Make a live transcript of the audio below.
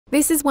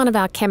This is one of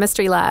our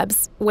chemistry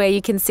labs, where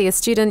you can see a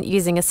student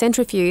using a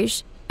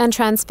centrifuge and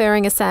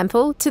transferring a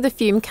sample to the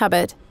fume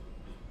cupboard.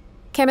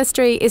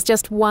 Chemistry is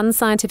just one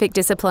scientific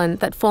discipline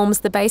that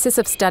forms the basis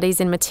of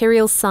studies in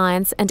materials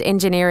science and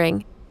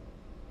engineering.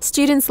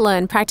 Students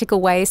learn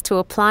practical ways to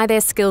apply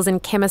their skills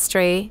in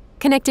chemistry,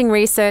 connecting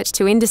research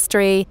to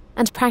industry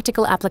and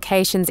practical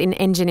applications in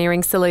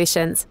engineering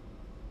solutions.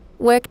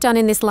 Work done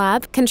in this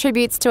lab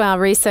contributes to our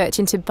research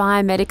into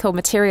biomedical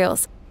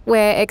materials,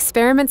 where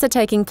experiments are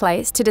taking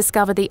place to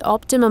discover the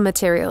optimum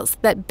materials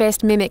that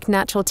best mimic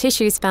natural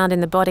tissues found in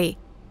the body.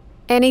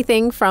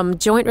 Anything from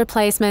joint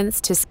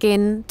replacements to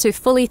skin to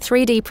fully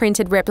 3D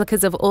printed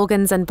replicas of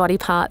organs and body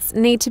parts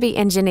need to be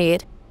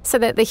engineered so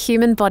that the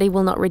human body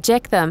will not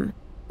reject them,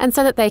 and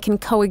so that they can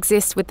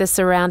coexist with the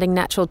surrounding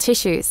natural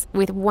tissues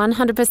with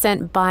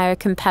 100%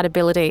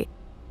 biocompatibility.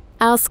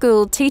 Our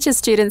school teaches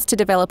students to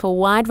develop a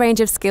wide range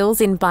of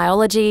skills in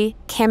biology,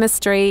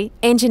 chemistry,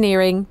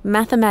 engineering,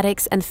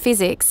 mathematics and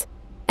physics,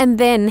 and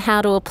then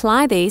how to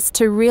apply these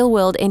to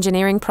real-world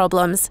engineering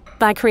problems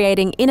by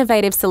creating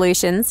innovative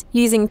solutions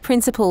using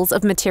principles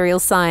of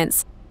materials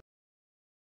science.